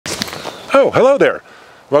Oh, hello there.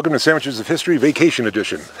 Welcome to Sandwiches of History Vacation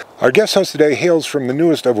Edition. Our guest host today hails from the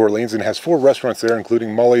newest of Orleans and has 4 restaurants there,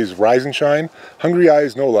 including Molly's Rise and Shine, Hungry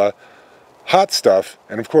Eyes Nola, Hot Stuff,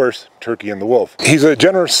 and of course, Turkey and the Wolf. He's a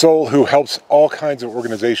generous soul who helps all kinds of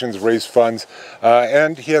organizations raise funds,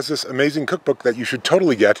 and he has this amazing cookbook that you should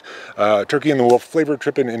totally get, Turkey and the Wolf Flavor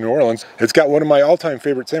Trippin' in New Orleans. It's got one of my all-time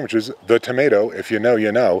favorite sandwiches, the tomato, if you know,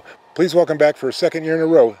 you know. Please welcome back for a second year in a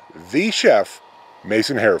row, the chef,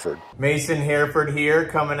 Mason Hereford. Mason Hereford here,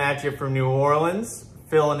 coming at you from New Orleans,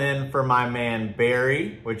 filling in for my man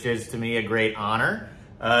Barry, which is to me a great honor.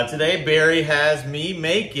 Today Barry has me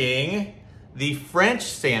making the French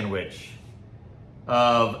sandwich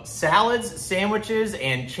of salads, sandwiches,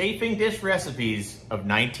 and chafing dish recipes of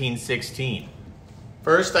 1916.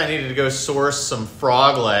 First, I needed to go source some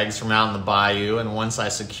frog legs from out in the bayou, and once I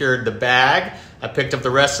secured the bag, I picked up the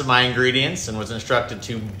rest of my ingredients and was instructed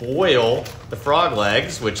to boil the frog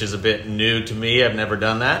legs, which is a bit new to me. I've never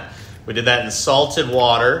done that. We did that in salted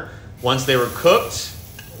water. Once they were cooked,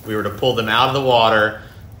 we were to pull them out of the water,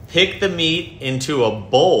 pick the meat into a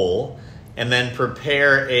bowl, and then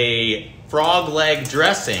prepare a frog leg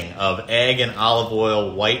dressing of egg and olive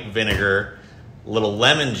oil, white vinegar, a little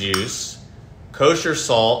lemon juice, kosher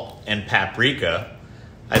salt, and paprika.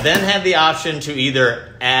 I then had the option to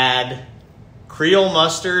either add Creole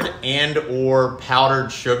mustard and or powdered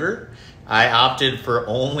sugar. I opted for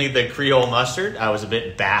only the Creole mustard. I was a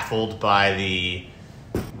bit baffled by the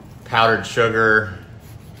powdered sugar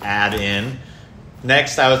add-in.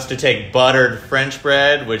 Next, I was to take buttered French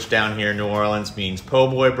bread, which down here in New Orleans means po'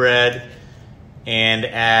 boy bread, and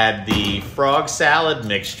add the frog salad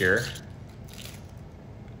mixture,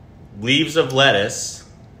 leaves of lettuce,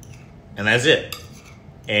 and that's it.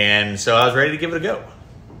 And so I was ready to give it a go.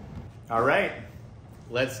 All right,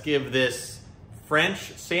 let's give this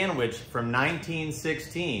French sandwich from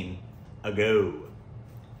 1916 a go.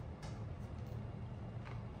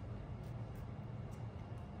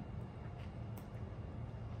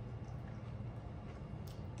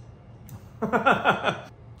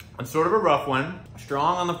 It's sort of a rough one.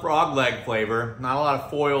 Strong on the frog leg flavor, not a lot of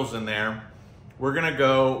foils in there. We're gonna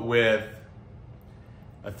go with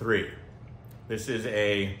a 3. This is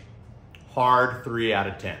a hard 3 out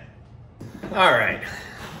of 10. All right,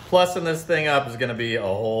 plussing this thing up is gonna be a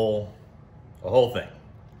whole thing.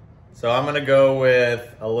 So I'm gonna go with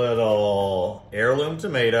a little heirloom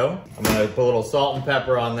tomato. I'm gonna put a little salt and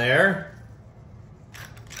pepper on there.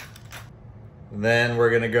 And then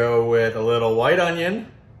we're gonna go with a little white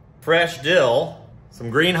onion, fresh dill, some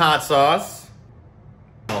green hot sauce,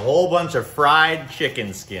 a whole bunch of fried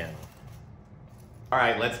chicken skin. All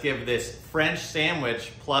right, let's give this French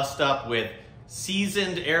sandwich plussed up with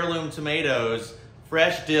seasoned heirloom tomatoes,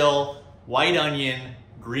 fresh dill, white onion,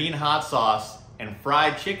 green hot sauce, and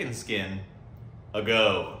fried chicken skin a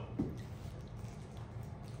go.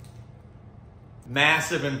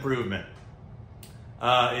 Massive improvement.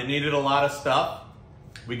 It needed a lot of stuff.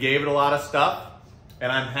 We gave it a lot of stuff, and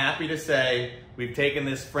I'm happy to say we've taken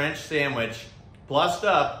this French sandwich plussed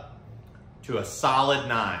up to a solid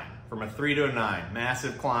 9, from a 3 to a 9.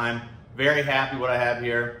 Massive climb. Very happy what I have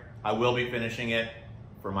here. I will be finishing it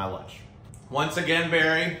for my lunch. Once again,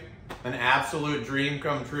 Barry, an absolute dream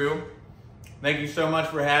come true. Thank you so much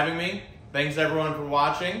for having me. Thanks everyone for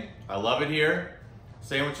watching. I love it here.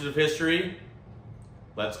 Sandwiches of History.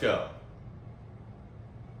 Let's go.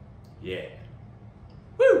 Yeah.